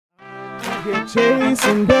out here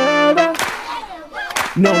chasing better.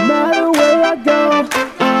 No matter where I go,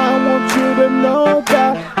 I want you to know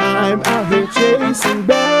that I'm out here chasing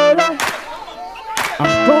better.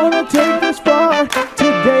 I'm gonna take this far.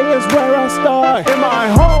 Today is where I start. In my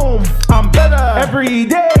home, I'm better. Every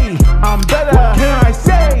day, I'm better. What can I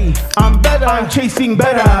say? I'm better. I'm chasing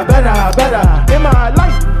better, better, better. In my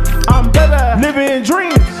life, I'm better. Living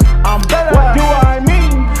dreams, I'm better. What do I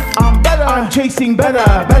mean? I'm better. I'm chasing better,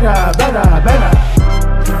 better, better, better.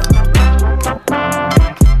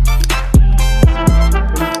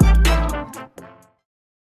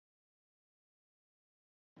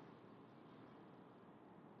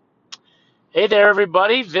 Hey there,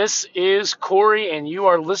 everybody. This is Corey, and you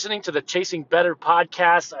are listening to the Chasing Better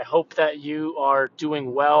podcast. I hope that you are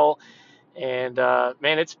doing well. And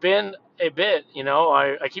man, it's been a bit.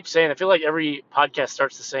 I keep saying I feel like every podcast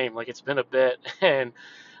starts the same. Like it's been a bit, and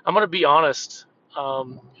I'm gonna be honest,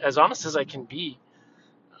 as honest as I can be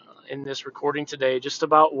in this recording today, just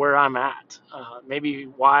about where I'm at. Maybe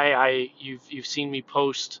why you've seen me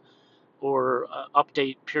post or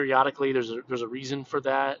update periodically. There's a reason for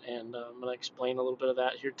that, and I'm going to explain a little bit of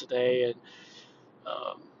that here today, and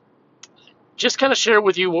um, just kind of share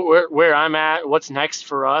with you where I'm at, what's next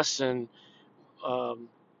for us, and um,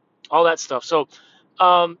 all that stuff. So,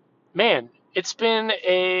 um, man, it's been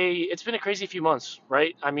a crazy few months,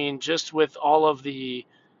 right? I mean, just with all of the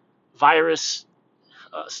virus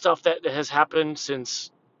stuff that has happened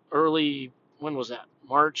since early, when was that?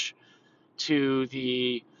 March, to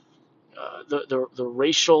the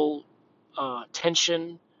racial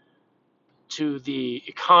tension, to the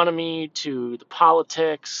economy, to the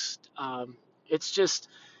politics.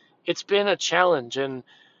 It's been a challenge, and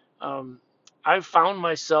um, I've found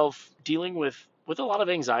myself dealing with a lot of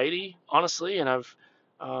anxiety, honestly, and I've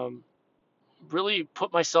um, really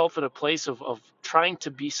put myself in a place of trying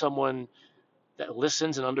to be someone that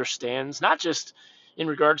listens and understands, not just in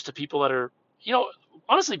regards to people that are,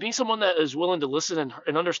 honestly, being someone that is willing to listen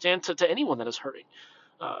and understand to anyone that is hurting.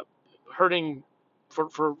 Uh, Hurting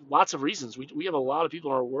for lots of reasons. We have a lot of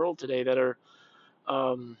people in our world today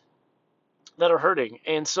um, that are hurting,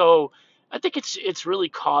 and so I think it's really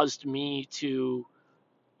caused me to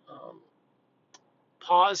um,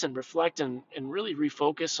 pause and reflect and really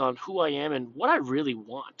refocus on who I am and what I really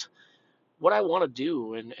want, what I want to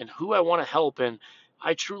do, and who I want to help. And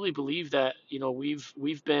I truly believe that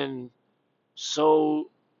we've been so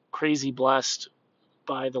crazy blessed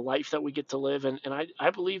by the life that we get to live, and I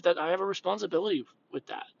believe that I have a responsibility with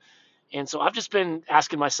that. And so I've just been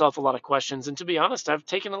asking myself a lot of questions. And to be honest, I've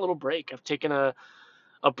taken a little break. I've taken a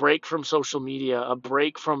break from social media, a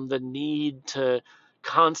break from the need to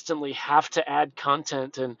constantly have to add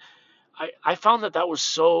content. And I found that was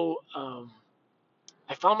so,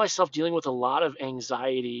 I found myself dealing with a lot of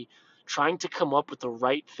anxiety, trying to come up with the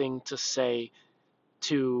right thing to say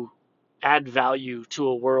to add value to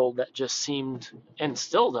a world that just seemed, and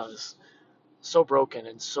still does, so broken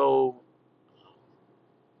and so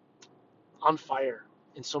on fire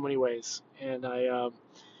in so many ways. And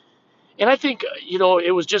I think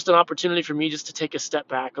it was just an opportunity for me just to take a step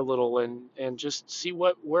back a little and just see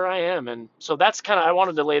where I am. And so that's kind of, I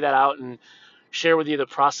wanted to lay that out and share with you the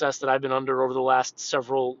process that I've been under over the last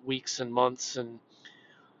several weeks and months. And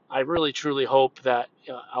I really truly hope that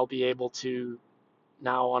I'll be able to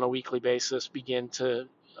now on a weekly basis begin to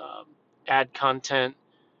um, add content.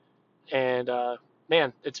 And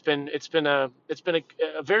man, it's been a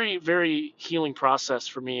very, very healing process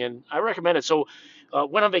for me, and I recommend it. So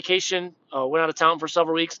went on vacation, went out of town for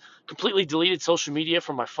several weeks, completely deleted social media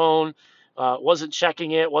from my phone, wasn't checking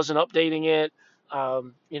it, wasn't updating it. I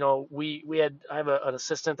have an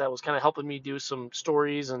assistant that was kind of helping me do some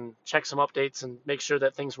stories and check some updates and make sure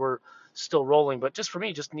that things were still rolling. But just for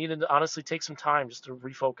me, just needed to honestly take some time just to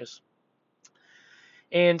refocus.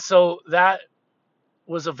 And so that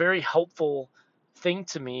was a very helpful thing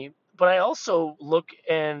to me. But I also look,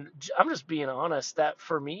 and I'm just being honest, that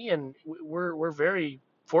for me, and we're very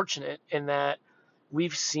fortunate in that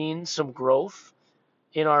we've seen some growth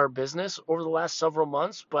in our business over the last several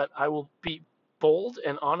months. But I will be bold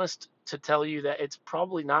and honest to tell you that it's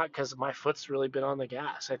probably not because my foot's really been on the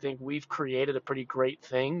gas. I think we've created a pretty great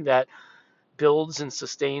thing that builds and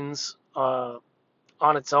sustains on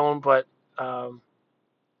its own. But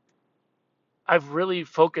I've really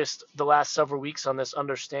focused the last several weeks on this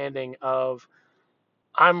understanding of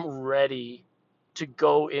I'm ready to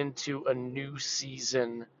go into a new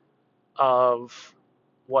season of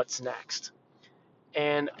what's next.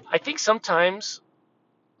 And I think sometimes,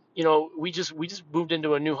 we just moved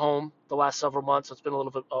into a new home the last several months. It's been a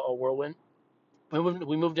little bit a whirlwind.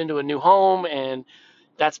 We moved into a new home, and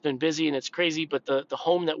that's been busy and it's crazy, but the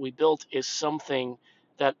home that we built is something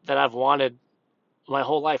that I've wanted my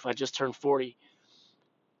whole life. I just turned 40,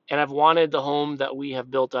 and I've wanted the home that we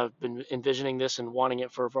have built. I've been envisioning this and wanting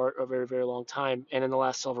it for a very, very long time. And in the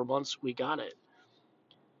last several months, we got it.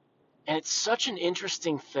 And it's such an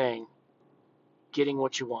interesting thing getting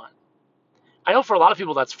what you want. I know for a lot of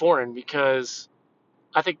people that's foreign because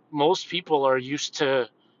I think most people are used to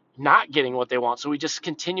not getting what they want. So we just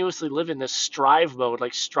continuously live in this strive mode,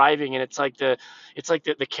 like striving, and it's like the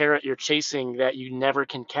carrot you're chasing that you never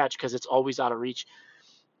can catch because it's always out of reach.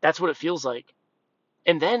 That's what it feels like.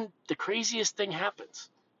 And then the craziest thing happens.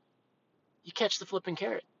 You catch the flipping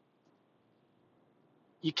carrot.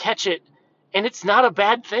 You catch it, and it's not a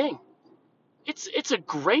bad thing. It's a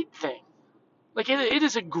great thing. Like it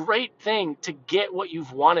is a great thing to get what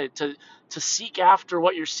you've wanted, to seek after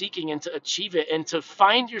what you're seeking and to achieve it and to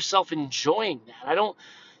find yourself enjoying that. I don't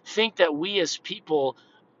think that we as people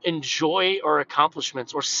enjoy our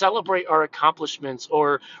accomplishments or celebrate our accomplishments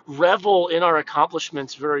or revel in our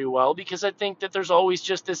accomplishments very well because I think that there's always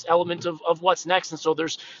just this element of what's next. And so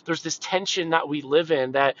there's this tension that we live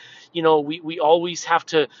in that, we always have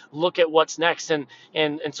to look at what's next. And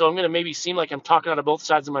so I'm going to maybe seem like I'm talking out of both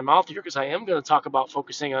sides of my mouth here because I am going to talk about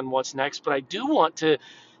focusing on what's next. But I do want to,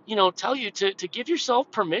 tell you to give yourself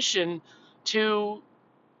permission to,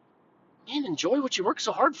 enjoy what you work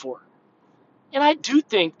so hard for. And I do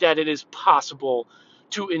think that it is possible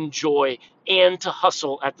to enjoy and to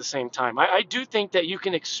hustle at the same time. I do think that you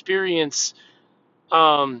can experience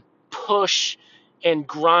push and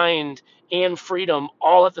grind and freedom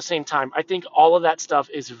all at the same time. I think all of that stuff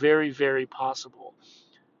is very, very possible.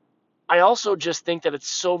 I also just think that it's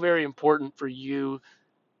so very important for you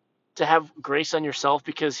to have grace on yourself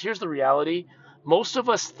because here's the reality. Most of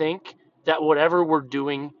us think that whatever we're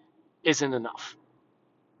doing isn't enough.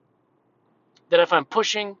 That if I'm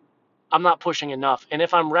pushing, I'm not pushing enough. And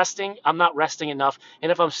if I'm resting, I'm not resting enough. And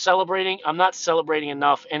if I'm celebrating, I'm not celebrating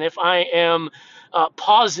enough. And if I am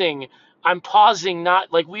pausing, I'm pausing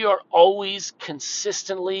not like we are always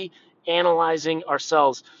consistently analyzing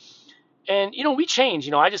ourselves. And we change.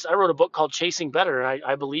 I wrote a book called Chasing Better.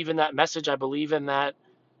 I believe in that message. I believe in that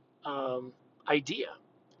idea.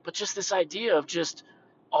 But just this idea of just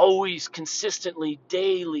always consistently,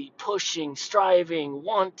 daily pushing, striving,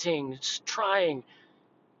 wanting, trying.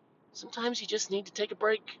 Sometimes you just need to take a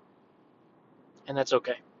break, and that's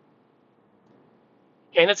okay.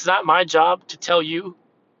 And it's not my job to tell you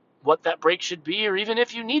what that break should be or even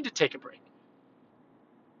if you need to take a break.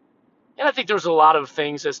 And I think there's a lot of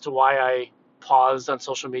things as to why I paused on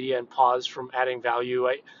social media and paused from adding value.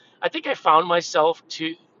 I think I found myself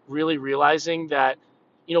to really realizing that,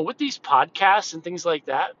 with these podcasts and things like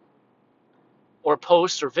that, or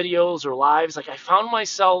posts or videos or lives, like I found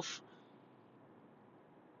myself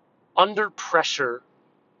under pressure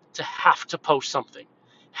to have to post something,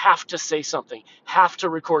 have to say something, have to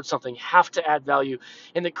record something, have to add value.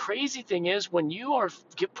 And the crazy thing is when you are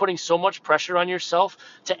putting so much pressure on yourself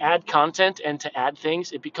to add content and to add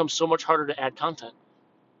things, it becomes so much harder to add content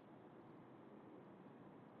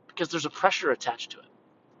because there's a pressure attached to it.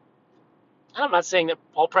 And I'm not saying that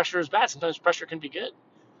all pressure is bad. Sometimes pressure can be good.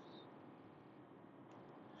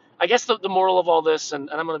 I guess the moral of all this, and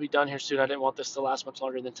I'm going to be done here soon. I didn't want this to last much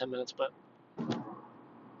longer than 10 minutes, but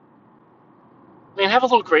man, have a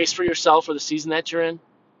little grace for yourself for the season that you're in.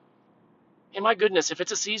 And my goodness, if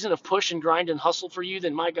it's a season of push and grind and hustle for you,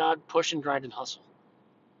 then my God, push and grind and hustle.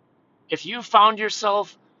 If you found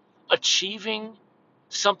yourself achieving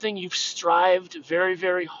something you've strived very,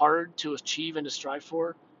 very hard to achieve and to strive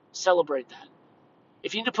for, celebrate that.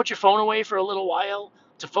 If you need to put your phone away for a little while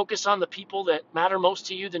to focus on the people that matter most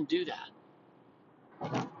to you, then do that.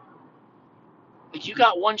 Like you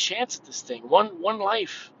got one chance at this thing, one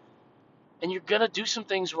life, and you're gonna do some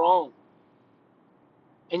things wrong,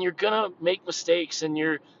 and you're gonna make mistakes, and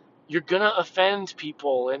you're gonna offend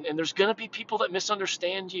people, and there's gonna be people that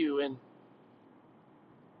misunderstand you, and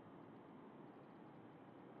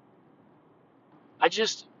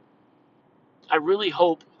I really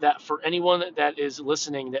hope that for anyone that is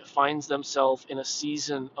listening that finds themselves in a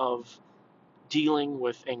season of dealing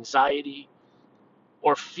with anxiety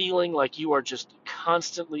or feeling like you are just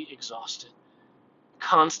constantly exhausted,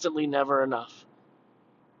 constantly never enough,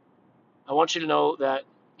 I want you to know that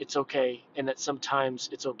it's okay and that sometimes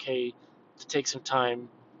it's okay to take some time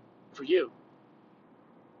for you.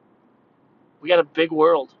 We got a big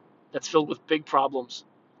world that's filled with big problems,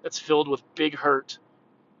 that's filled with big hurt.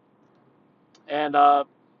 And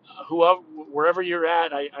wherever you're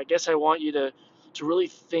at, I guess I want you to really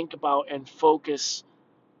think about and focus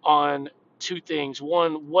on two things.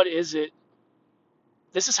 One, what is it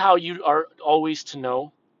this is how you are always to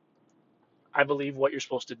know, I believe, what you're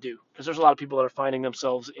supposed to do. Because there's a lot of people that are finding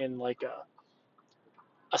themselves in like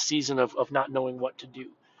a season of not knowing what to do.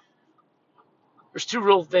 There's two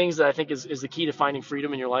real things that I think is the key to finding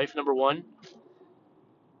freedom in your life. Number one,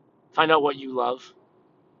 find out what you love.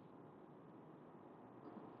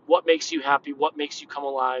 What makes you happy? What makes you come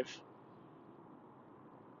alive?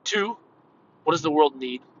 Two, what does the world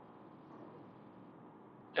need?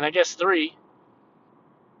 And I guess three,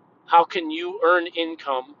 how can you earn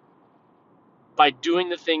income by doing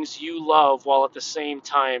the things you love while at the same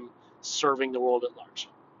time serving the world at large?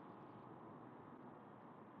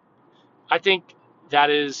 I think that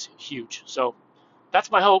is huge. So that's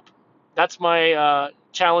my hope. That's my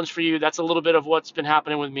challenge for you. That's a little bit of what's been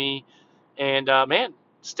happening with me. And man,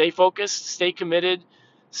 stay focused, stay committed,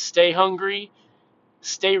 stay hungry,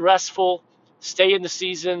 stay restful, stay in the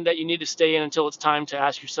season that you need to stay in until it's time to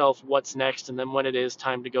ask yourself what's next. And then when it is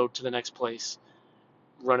time to go to the next place,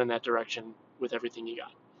 run in that direction with everything you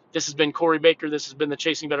got. This has been Corey Baker. This has been the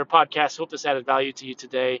Chasing Better podcast. Hope this added value to you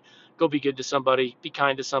today. Go be good to somebody. Be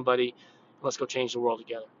kind to somebody. Let's go change the world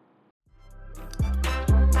together.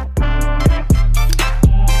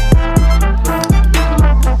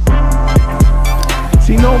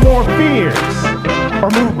 See no more fears or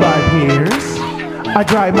moved by peers. I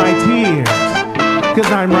dry my tears,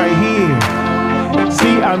 cause I'm right here.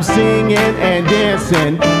 See, I'm singing and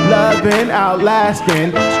dancing, loving,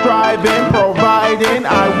 outlasting, striving, providing.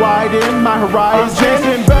 I widen my horizon.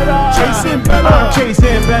 Chasing better, chasing better, I'm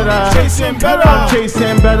chasing better, chasing better, I'm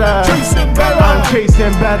chasing better, chasing better, I'm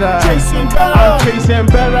chasing better, chasing better, I'm chasing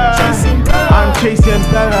better, chasing better, I'm chasing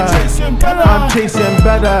better, chasing better, I'm chasing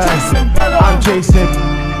better, chasing better, I'm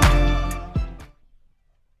chasing.